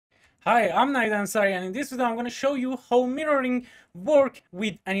Hi, I'm Naid Ansari, and in this video I'm going to show you how mirroring work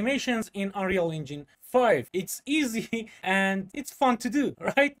with animations in Unreal Engine 5. It's easy and it's fun to do,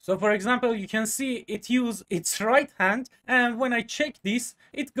 right? So for example, you can see it use its right hand, and when I check this,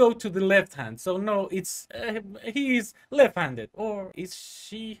 it go to the left hand. So no, it's he is left-handed, or is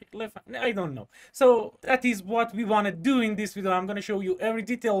she left? I don't know. So that is what we want to do in this video. I'm going to show you every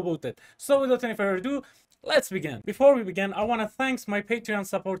detail about it. So without any further ado, let's begin. Before we begin, I want to thank my Patreon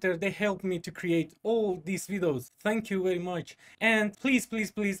supporter. They helped me to create all these videos. Thank you very much. And please,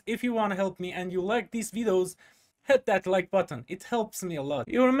 if you want to help me and you like these videos, hit that like button. It helps me a lot.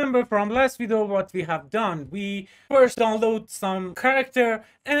 You remember from last video what we have done. We first download some character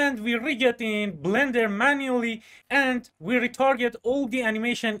and we rig it in Blender manually, and we retarget all the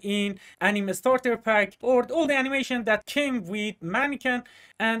animation in anime starter pack, or all the animation that came with mannequin,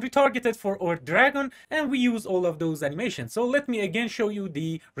 and retarget it for our dragon, and we use all of those animations. So let me again show you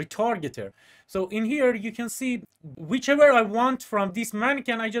the retargeter. So in here you can see whichever I want from this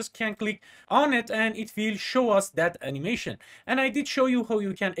mannequin, I just can click on it and it will show us that animation. And I did show you how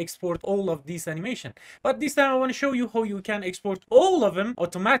you can export all of these animation, but this time I want to show you how you can export all of them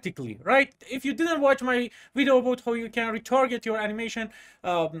automatically, right? If you didn't watch my video about how you can retarget your animation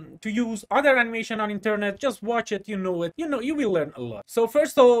to use other animation on internet, just watch it. You know it, you will learn a lot. So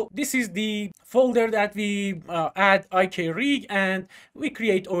first of all, this is the folder that we add IK rig, and we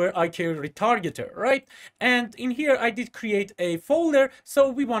create our IK retargeter, right? And in here I did create a folder, so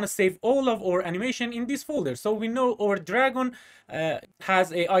we want to save all of our animation in this folder. So we know our dragon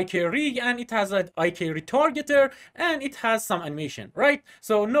has a IK rig, and it has an IK retargeter, and it has some animation, right?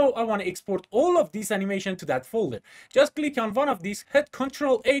 So now I want to export all of this animation to that folder. Just click on one of these, hit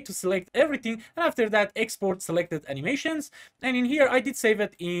Ctrl A to select everything, and after that export selected animations. And in here I did save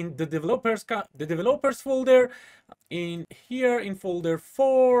it in the developers folder, in here in folder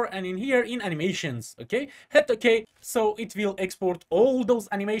 4, and in here in animations. Okay, hit OK. So it will export all those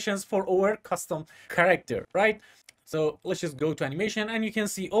animations for our custom character, right? So let's just go to animation, and you can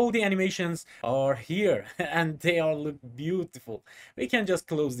see all the animations are here and they all look beautiful. We can just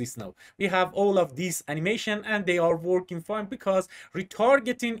close this now. We have all of these animation and they are working fine because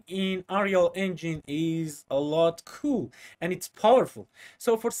retargeting in Unreal Engine is a lot cool and it's powerful.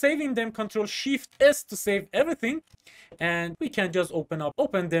 So for saving them, Control Shift S to save everything, and we can just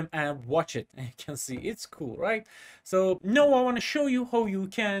open them and watch it. And you can see it's cool, right? So now I want to show you how you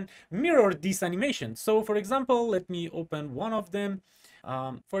can mirror this animation. So for example, let me open one of them.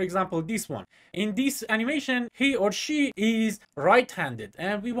 For example, this one. In this animation, he or she is right-handed,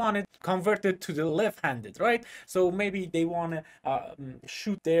 and we want it converted to the left-handed, right? So maybe they want to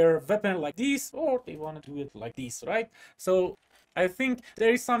shoot their weapon like this, or they want to do it like this, right? So I think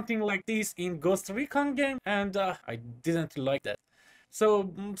there is something like this in Ghost Recon game, and I didn't like that.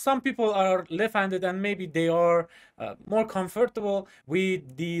 So some people are left-handed, and maybe they are more comfortable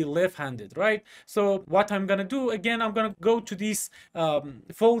with the left-handed, right? So what I'm gonna do, again, I'm gonna go to this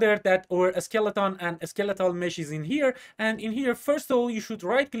folder that our skeleton and skeletal mesh is in here, and in here, first of all, you should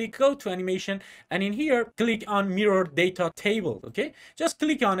right-click, go to animation, and in here, click on mirror data table. Okay, just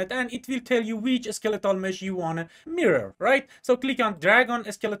click on it, and it will tell you which skeletal mesh you wanna mirror, right? So click on dragon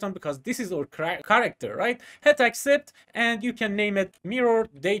skeleton because this is our character, right? Hit accept, and you can name it mirror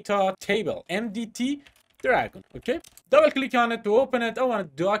data table, MDT dragon. Okay, double click on it to open it. I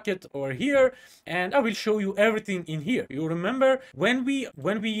want to dock it over here, and I will show you everything in here. You remember when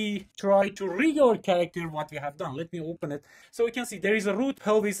we try to rig our character, what we have done. Let me open it so we can see there is a root,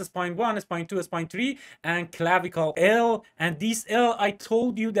 pelvis, spine 1, spine 2, spine 3, and clavicle L. And this L, I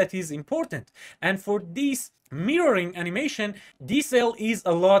told you that is important, and for this mirroring animation, this L is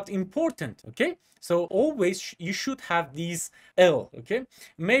a lot important. Okay, so always you should have these L. Okay,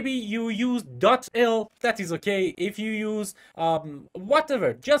 maybe you use dot L, that is okay. If you use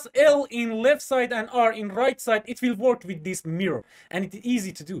whatever, just L in left side and R in right side, it will work with this mirror, and it's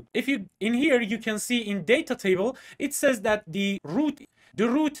easy to do. If you in here, you can see in data table, it says that the root,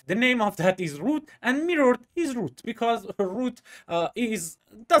 the name of that is root, and mirrored is root because root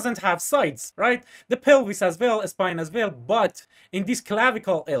doesn't have sides, right? The pelvis as well, spine as well, but in this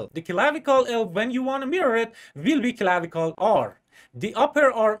clavicle L, the clavicle L, when you want to mirror it, will be clavicle R. The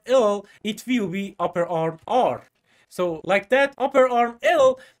upper arm L, it will be upper arm R. So like that, upper arm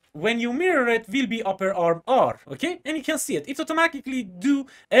L when you mirror it will be upper arm R, okay? And you can see it. It automatically do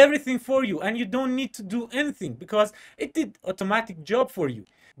everything for you and you don't need to do anything because it did automatic job for you.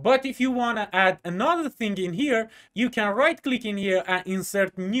 But if you want to add another thing in here, you can right click in here and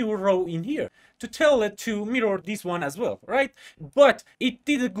insert new row in here to tell it to mirror this one as well, right? But it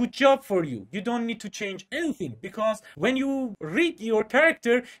did a good job for you. You don't need to change anything because when you rig your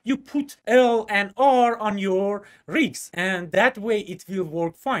character, you put L and R on your rigs and that way it will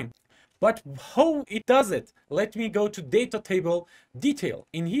work fine. But how it does it? Let me go to data table detail.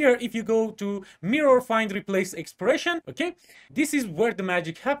 In here, if you go to mirror find replace expression, okay, this is where the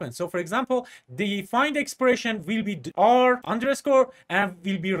magic happens. So for example, the find expression will be R underscore and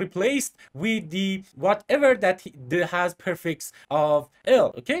will be replaced with the whatever that has prefix of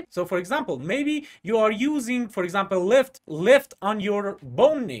L, okay? So for example, maybe you are using, for example, left on your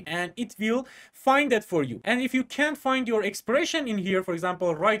bone name and it will find it for you. And if you can't find your expression in here, for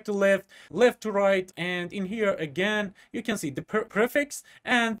example, right to left, left to right, and in here again you can see the prefix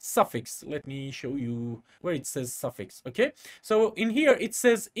and suffix. Let me show you where it says suffix, okay? So in here it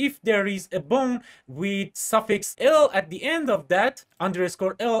says if there is a bone with suffix L at the end of that,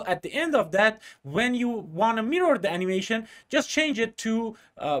 underscore L at the end of that, when you want to mirror the animation, just change it to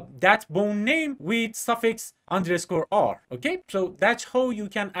that bone name with suffix underscore R, okay? So that's how you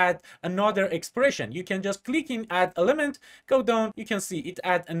can add another expression. You can just click in add element, go down, you can see it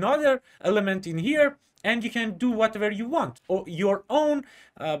add another element in here, and you can do whatever you want or your own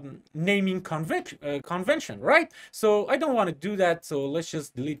naming convention, right? So I don't want to do that, so let's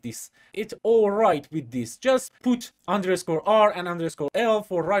just delete this. It's all right with this. Just put underscore R and underscore L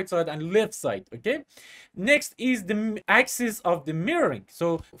for right side and left side, okay? Next is the axis of the mirroring.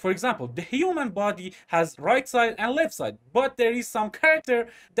 So for example, the human body has right side and left side, but there is some character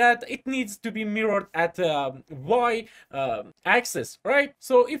that it needs to be mirrored at Y axis, right?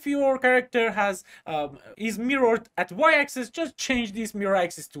 So if your character has is mirrored at Y axis, just change this mirror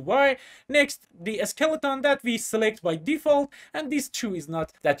axis to Y. Next, the skeleton that we select by default, and this too is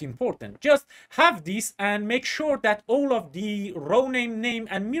not that important. Just have this and make sure that all of the row name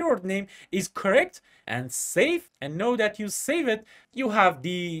and mirrored name is correct and save, and know that you save it, you have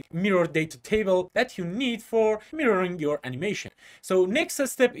the mirror data table that you need for mirroring your animation. So next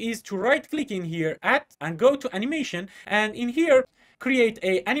step is to right click in here at and go to animation, and in here create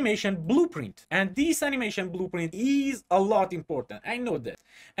a animation blueprint. And this animation blueprint is a lot important, I know that,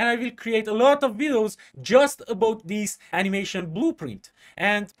 and I will create a lot of videos just about this animation blueprint.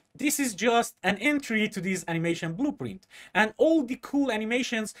 And this is just an entry to this animation blueprint, and all the cool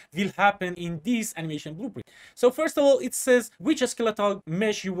animations will happen in this animation blueprint. So first of all, it says which skeletal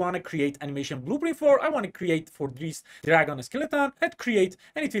mesh you want to create animation blueprint for. I want to create for this dragon skeleton. Hit create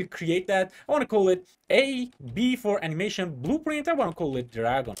and it will create that. I want to call it A, B for animation blueprint. I want to call it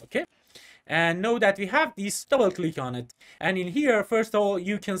dragon, okay? And know that we have this, double click on it, and in here first of all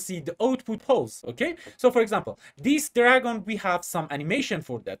you can see the output pose, okay? So for example, this dragon, we have some animation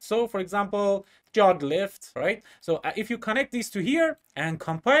for that. So for example, jog left, right? So if you connect this to here and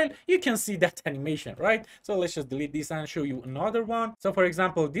compile, you can see that animation, right? So let's just delete this and show you another one. So for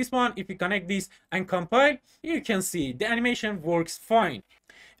example, this one, if you connect this and compile, you can see the animation works fine.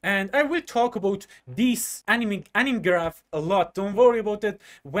 And I will talk about this anim graph a lot. Don't worry about it.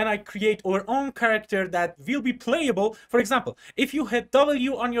 When I create our own character that will be playable, for example, if you hit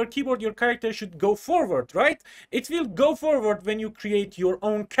W on your keyboard, your character should go forward, right? It will go forward when you create your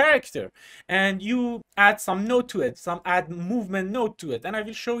own character and you add some node to it, some add movement node to it. And I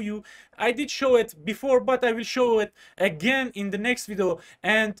will show you, I did show it before, but I will show it again in the next video.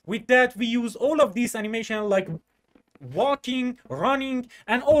 And with that, we use all of these animation like walking, running,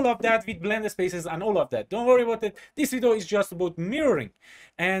 and all of that with blend spaces and all of that. Don't worry about it. This video is just about mirroring.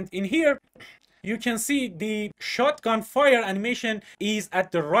 And in here you can see the shotgun fire animation is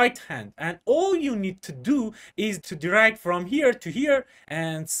at the right hand, and all you need to do is to drag from here to here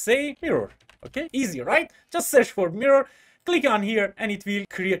and say mirror. Okay, easy, right? Just search for mirror, click on here, and it will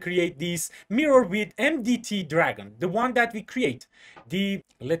create this mirror with MDT dragon, the one that we create.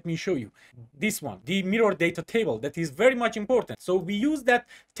 Let me show you this one, the mirror data table, that is very much important. So we use that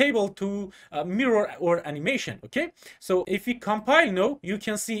table to mirror our animation, okay? So if we compile now, you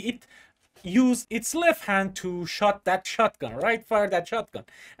can see it use its left hand to shot that shotgun, right? Fire that shotgun.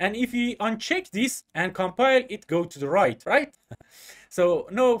 And if we uncheck this and compile, it go to the right, right? So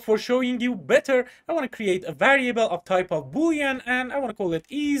now for showing you better, I want to create a variable of type of boolean, and I want to call it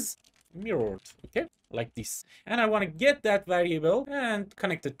is mirrored, okay? like this, and I want to get that variable and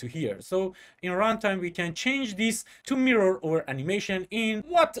connect it to here. So in runtime we can change this to mirror our animation in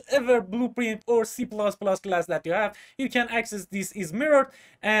whatever blueprint or C++ class that you have. You can access this is mirrored,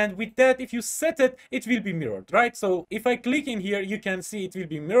 and with that, if you set it, it will be mirrored, right? So if I click in here, you can see it will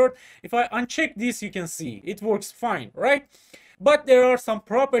be mirrored. If I uncheck this, you can see it works fine, right? But there are some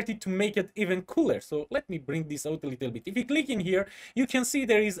property to make it even cooler. So let me bring this out a little bit. If you click in here, you can see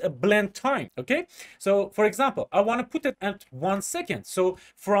there is a blend time. Okay, so for example, I want to put it at 1 second. So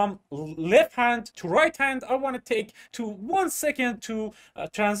from left hand to right hand, I want to take to 1 second to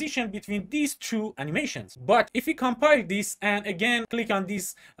transition between these two animations. But if we compile this and again click on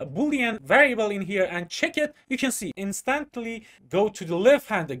this boolean variable in here and check it, you can see instantly go to the left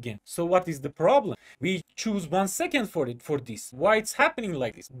hand again. So what is the problem? We choose 1 second for this. Why it's happening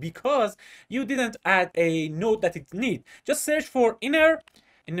like this? Because you didn't add a node that it needs. Just search for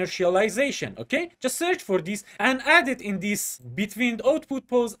inertialization. Okay, just search for this and add it in this between the output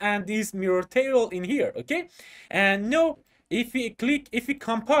pose and this mirror table in here. Okay, and no, if we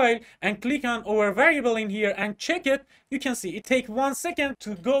compile and click on our variable in here and check it, you can see it takes 1 second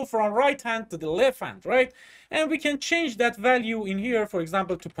to go from right hand to the left hand, right? And we can change that value in here, for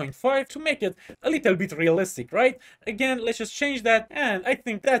example, to 0.5 to make it a little bit realistic, right? Again, let's just change that, and I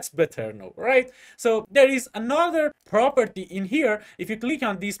think that's better now, right? So there is another property in here. If you click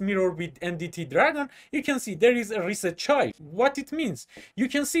on this mirror with NDT Dragon, you can see there is a reset child. What it means, you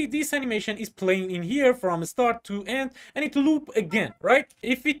can see this animation is playing in here from start to end, and it loop again, right?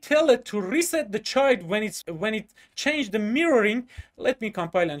 If we tell it to reset the child when it changed the mirroring, let me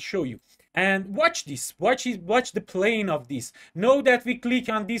compile and show you. And watch this, watch the playing of this. Know that we click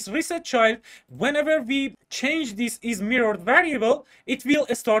on this reset child, whenever we change this is mirrored variable, it will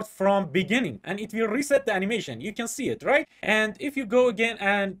start from beginning and it will reset the animation. You can see it, right? And if you go again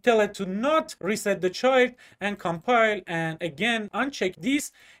and tell it to not reset the child and compile and again uncheck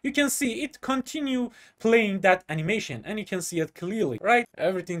this, you can see it continue playing that animation and you can see it clearly, right?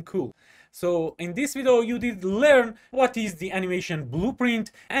 Everything cool. So in this video, you did learn what is the animation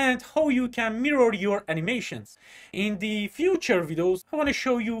blueprint and how you can mirror your animations. In the future videos, I want to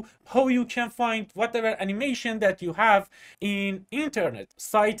show you how you can find whatever animation that you have in internet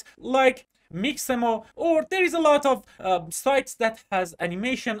site like Mixamo, or there is a lot of sites that has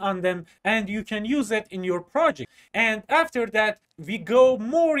animation on them and you can use it in your project. And after that, we go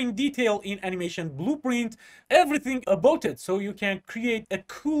more in detail in animation blueprint, everything about it, so you can create a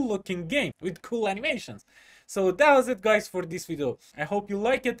cool looking game with cool animations. So that was it, guys, for this video. I hope you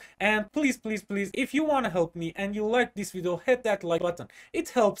like it, and please if you want to help me and you like this video, hit that like button. It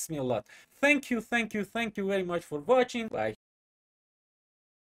helps me a lot. Thank you very much for watching. Bye.